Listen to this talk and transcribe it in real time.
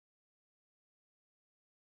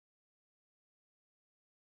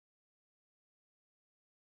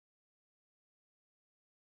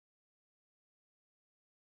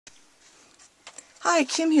Hi,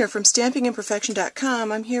 Kim here from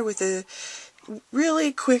stampingimperfection.com. I'm here with a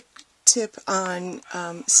really quick tip on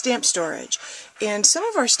stamp storage. And some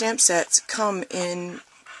of our stamp sets come in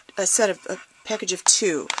a package of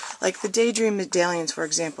 2, like the Daydream medallions, for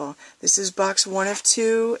example. This is box 1 of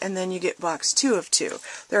 2, and then you get box 2 of 2.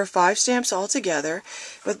 There are 5 stamps altogether,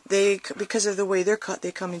 but because of the way they're cut,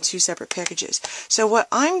 they come in 2 separate packages. So what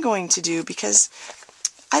I'm going to do, because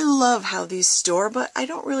I love how these store, but I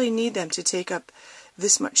don't really need them to take up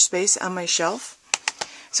this much space on my shelf.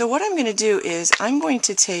 So what I'm going to do is I'm going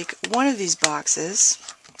to take one of these boxes,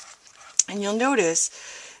 and you'll notice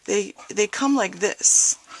they come like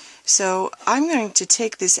this. So I'm going to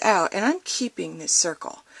take this out, and I'm keeping this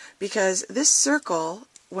circle, because this circle,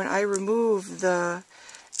 when I remove the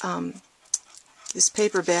this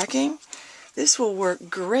paper backing, this will work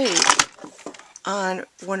great on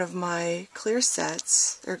one of my clear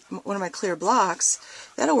sets, or one of my clear blocks.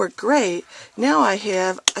 That'll work great. Now I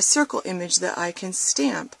have a circle image that I can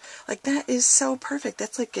stamp. Like, that is so perfect.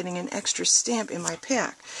 That's like getting an extra stamp in my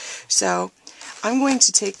pack. So I'm going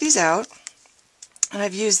to take these out, and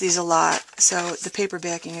I've used these a lot, so the paper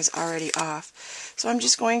backing is already off. So I'm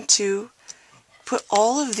just going to put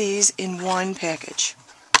all of these in one package.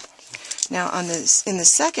 Now in the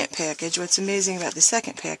second package, what's amazing about the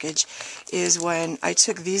second package is when I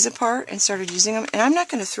took these apart and started using them, and I'm not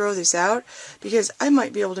going to throw this out because I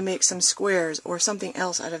might be able to make some squares or something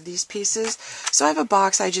else out of these pieces. So I have a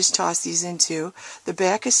box I just tossed these into. The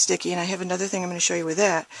back is sticky, and I have another thing I'm going to show you with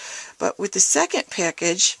that. But with the second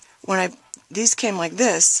package, when these came like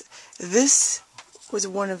this, this was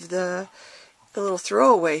one of the little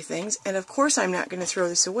throwaway things, and of course I'm not going to throw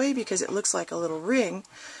this away because it looks like a little ring.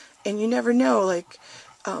 And you never know, like,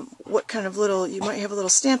 what kind of you might have a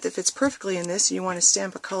little stamp that fits perfectly in this, and you want to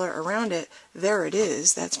stamp a color around it. There it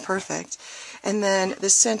is. That's perfect. And then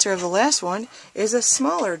the center of the last one is a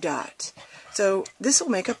smaller dot. So this will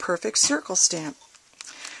make a perfect circle stamp.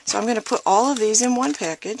 So I'm going to put all of these in one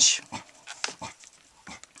package,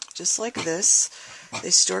 just like this.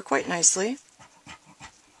 They store quite nicely.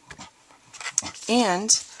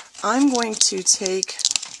 And I'm going to take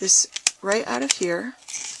this right out of here,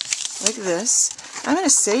 like this. I'm going to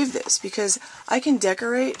save this because I can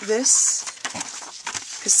decorate this,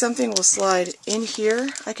 because something will slide in here.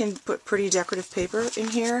 I can put pretty decorative paper in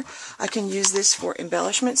here. I can use this for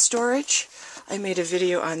embellishment storage. I made a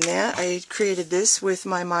video on that. I created this with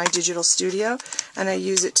my Digital Studio, and I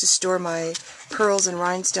use it to store my pearls and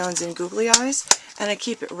rhinestones and googly eyes, and I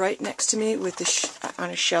keep it right next to me with on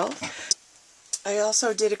a shelf. I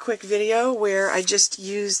also did a quick video where I just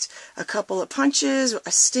used a couple of punches,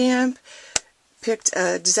 a stamp, picked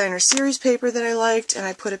a designer series paper that I liked, and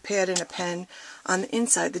I put a pad and a pen on the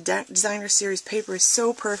inside. The designer series paper is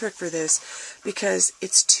so perfect for this because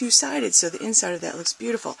it's two-sided, so the inside of that looks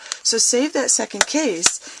beautiful. So save that second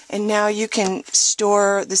case, and now you can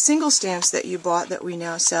store the single stamps that you bought that we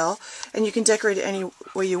now sell, and you can decorate it any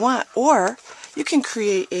way you want, or you can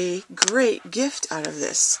create a great gift out of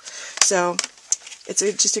this. So it's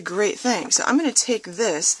just a great thing. So I'm going to take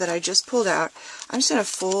this that I just pulled out, I'm just going to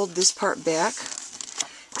fold this part back,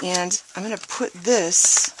 and I'm going to put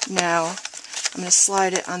this now, I'm going to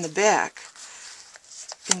slide it on the back.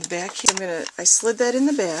 In the back here, I slid that in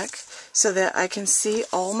the back so that I can see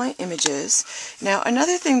all my images. Now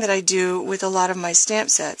another thing that I do with a lot of my stamp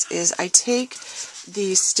sets is I take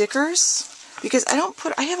the stickers, because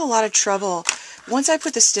I have a lot of trouble. Once I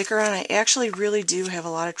put the sticker on, I actually really do have a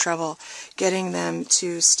lot of trouble getting them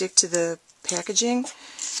to stick to the packaging,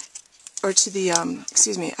 or to the,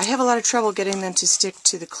 I have a lot of trouble getting them to stick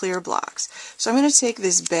to the clear blocks. So I'm going to take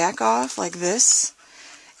this back off like this,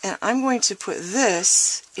 and I'm going to put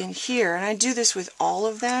this in here, and I do this with all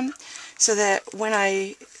of them, so that when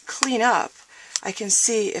I clean up, I can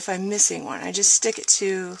see if I'm missing one. I just stick it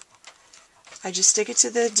to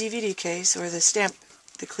the DVD case, or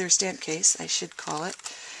the clear stamp case, I should call it.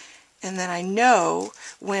 And then I know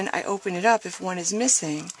when I open it up, if one is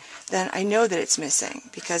missing, then I know that it's missing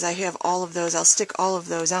because I have all of those. I'll stick all of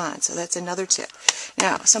those on. So that's another tip.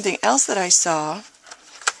 Now, something else that I saw,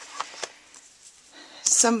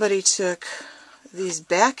 somebody took these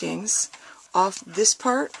backings off this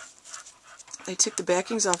part. They took the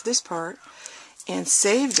backings off this part and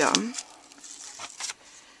saved them.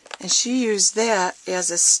 And she used that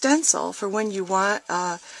as a stencil for when you want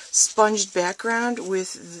a sponged background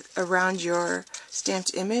around your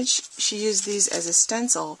stamped image. She used these as a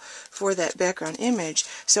stencil for that background image.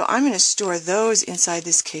 So I'm going to store those inside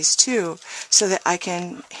this case too, so that I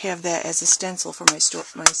can have that as a stencil for my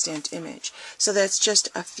stamped image. So that's just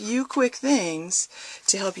a few quick things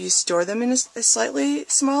to help you store them in a slightly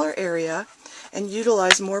smaller area and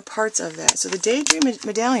utilize more parts of that. So the Daydream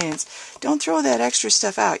medallions, don't throw that extra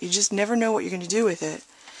stuff out. You just never know what you're going to do with it.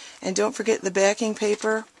 And don't forget the backing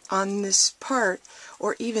paper on this part,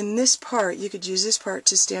 or even this part. You could use this part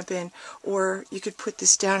to stamp in, or you could put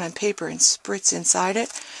this down on paper and spritz inside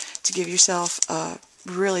it to give yourself a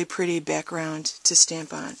really pretty background to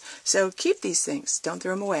stamp on. So keep these things. Don't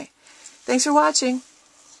throw them away. Thanks for watching.